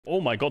Oh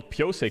my god,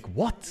 Pyosik,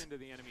 what?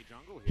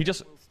 He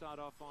just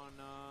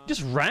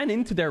ran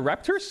into their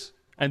raptors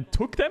and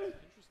took them?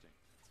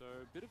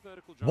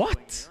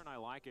 What?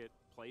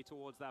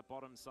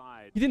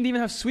 He didn't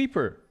even have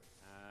sweeper.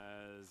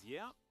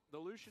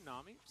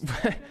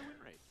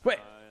 Wait,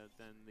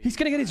 he's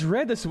gonna get his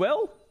red as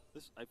well?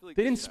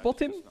 They didn't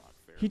spot him?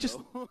 He just...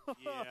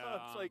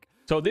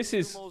 So this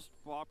is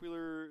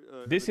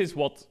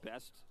what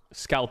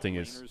scouting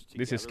is.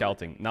 This is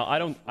scouting. Now I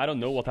don't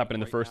know what happened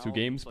in the first two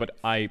games, but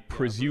I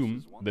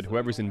presume that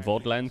whoever's in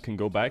VOD land can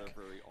go back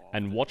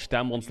and watch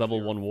Damon's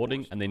level 1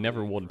 warding, and they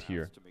never warded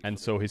here. And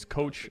so his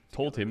coach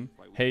told him,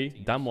 hey,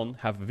 Damon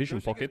have a vision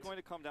pocket,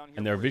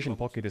 and their vision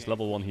pocket is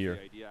level 1 here.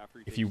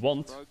 If you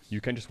want, you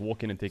can just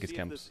walk in and take his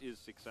camps.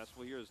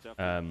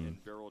 And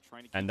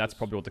that's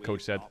probably what the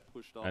coach said,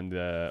 and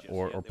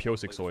or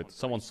Pyosik saw it.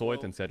 Someone saw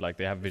it and said, like,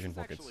 they have vision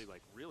pockets.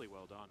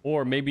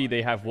 Or maybe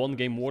they have one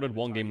game warded,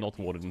 one game not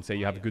warded, and say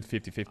you have a good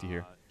 50-50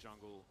 here.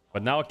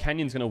 But now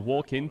Canyon's gonna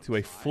walk into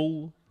a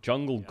full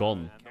jungle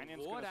gone.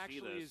 The ward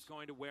actually is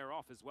going to wear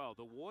off as well.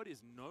 The ward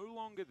is no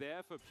longer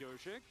there for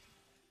Pyosik.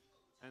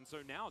 And so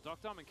now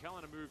Doctor and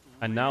Kellen have moved.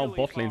 And now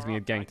bot lane's gonna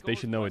get ganked. They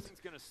should know it.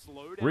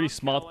 Really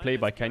smart play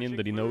by Canyon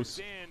that he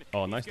knows.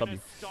 Oh, nice W.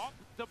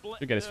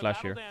 You get his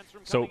flash here.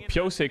 So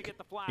Pyosik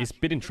is a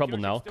bit in trouble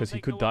now because he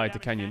could die to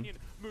Canyon.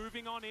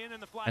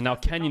 And now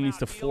Canyon needs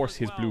to force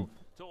his blue.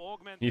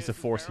 He needs to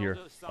force here,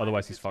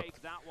 otherwise he's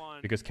fucked.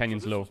 Because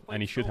Canyon's low,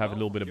 and he should have a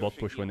little bit of bot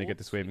push when they get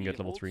this wave and get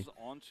level 3.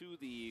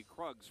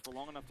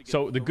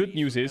 So the good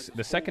news is,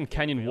 the second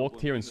Canyon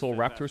walked here and saw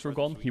Raptors were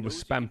gone, he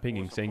was spam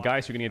pinging, saying,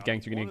 guys, you're gonna get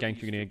ganked, you're gonna get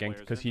ganked, you're gonna get ganked,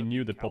 because he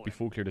knew that Poppy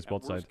full cleared his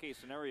bot side.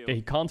 Okay,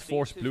 he can't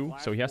force blue,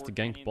 so he has to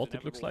gank bot,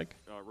 it looks like.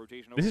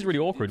 This is really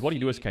awkward. What do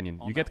you do as Canyon?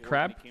 You get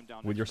crab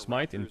with your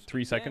smite in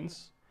 3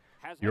 seconds.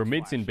 Your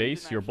mid's in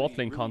base, your bot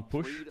lane can't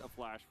push.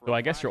 So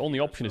I guess your only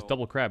option is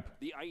double crab.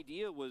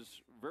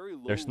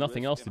 There's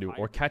nothing else to do.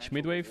 Or catch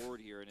mid-wave.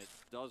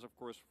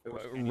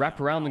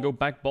 Wrap around and go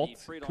back bot.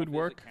 Could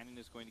work.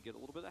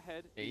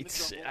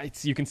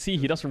 You can see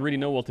he doesn't really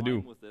know what to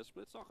do.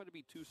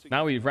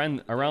 Now he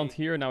ran around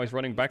here, now he's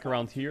running back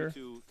around here.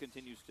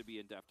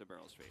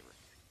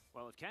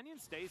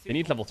 They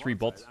need level 3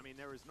 bot.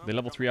 They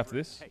level 3 after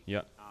this?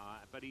 Yeah.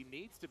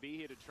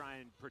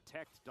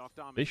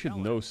 They should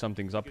know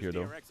something's up here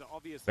though.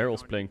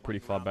 Barrel's playing pretty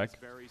far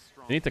back.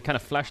 They need to kind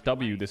of flash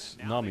W this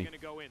Nami.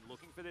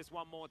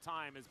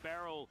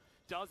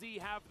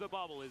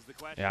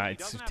 Yeah,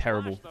 it's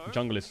terrible.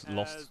 Jungle is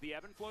lost.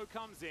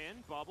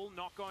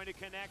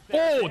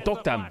 Oh,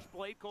 Doctam!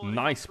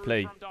 Nice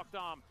play.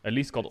 At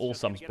least got all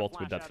some spots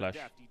with that flash.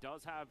 He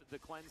does have the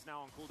cleanse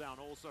now on cooldown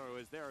also,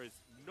 as there is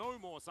no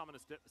more summoner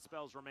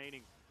spells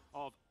remaining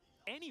of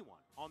anyone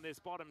on this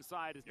bottom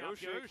side. Is now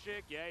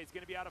Pyosik. Yeah, he's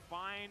going to be able to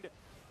find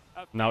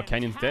a now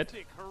Canyon's dead.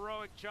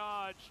 Heroic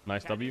charge.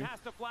 Nice W.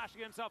 Has to flash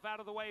himself out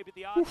of the way, but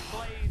the Arch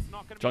Blaze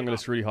not going to Jungle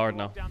is really hard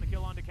now. Down the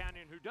kill onto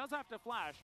Canyon, who does have to flash.